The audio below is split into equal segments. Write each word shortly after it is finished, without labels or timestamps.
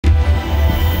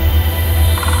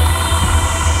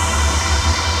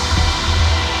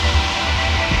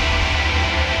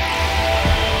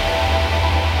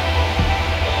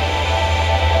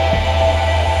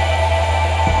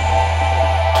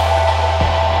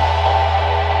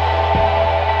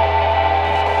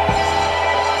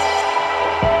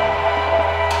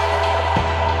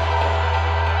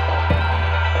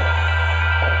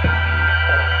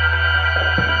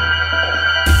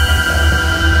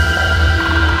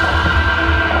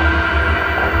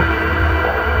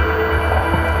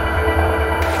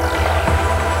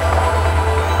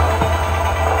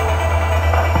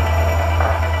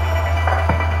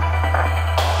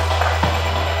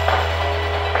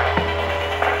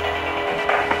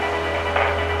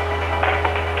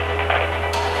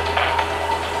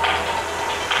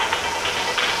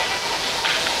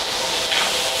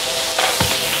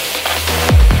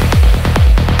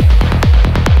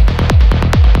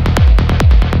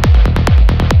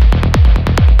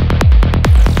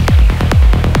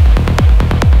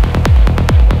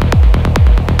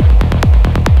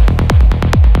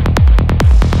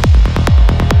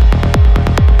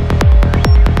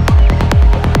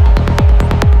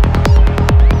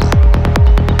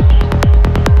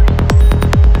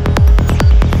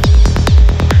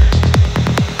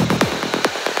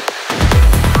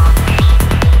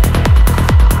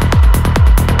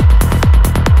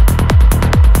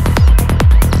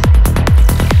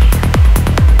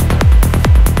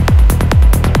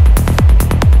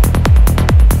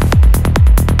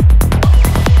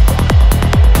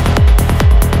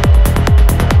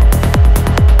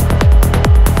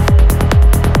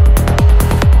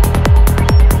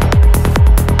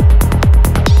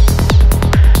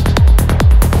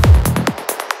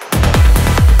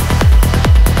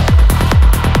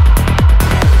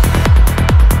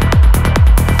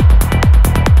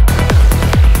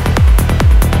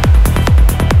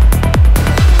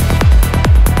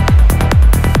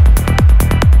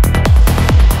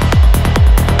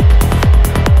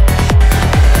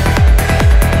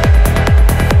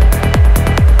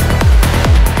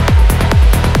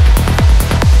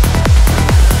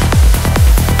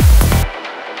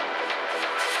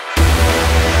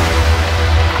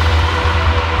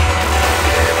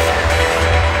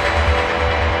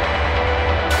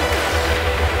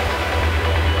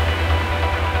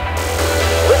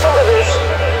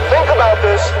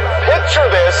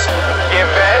this,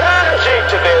 give energy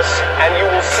to this, and you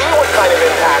will see what kind of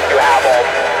impact you have on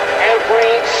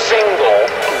every single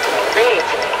beat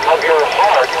of your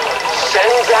heart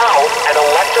sends out an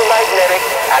electromagnetic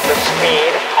at the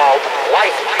speed of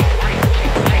light.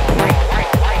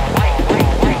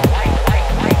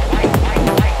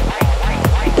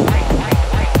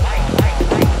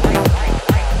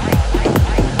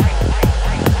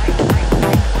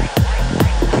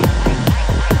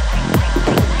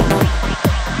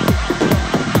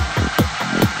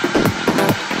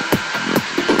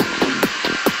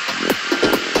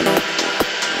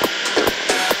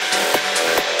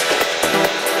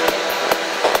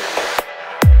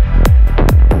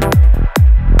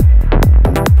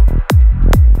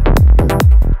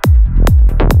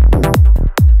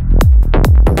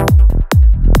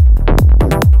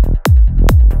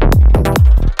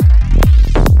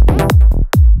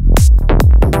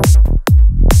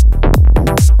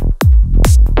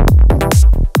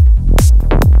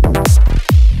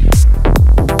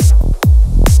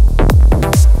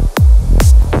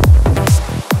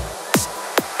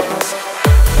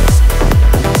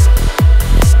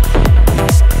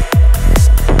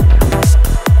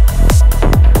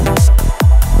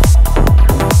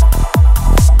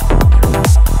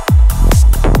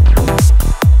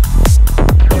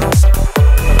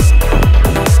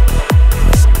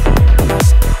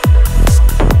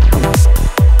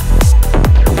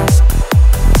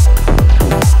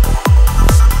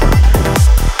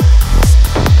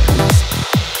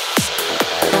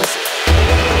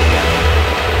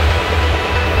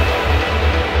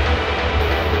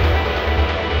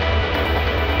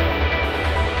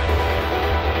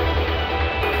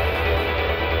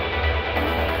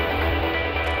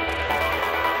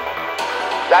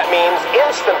 That means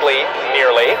instantly,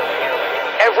 nearly,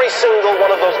 every single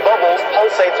one of those bubbles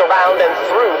pulsates around and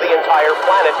through the entire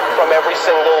planet from every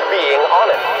single being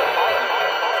on it.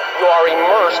 You are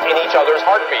immersed in each other's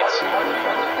heartbeats.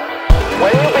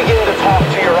 When you begin to talk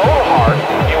to your own heart,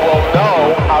 you will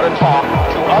know how to talk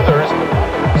to others,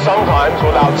 sometimes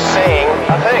without saying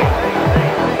a thing.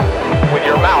 With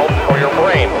your mouth or your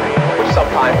brain, which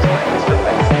sometimes is the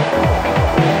thing.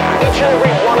 Each and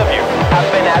every one of you have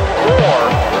been at war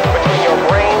between your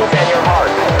brain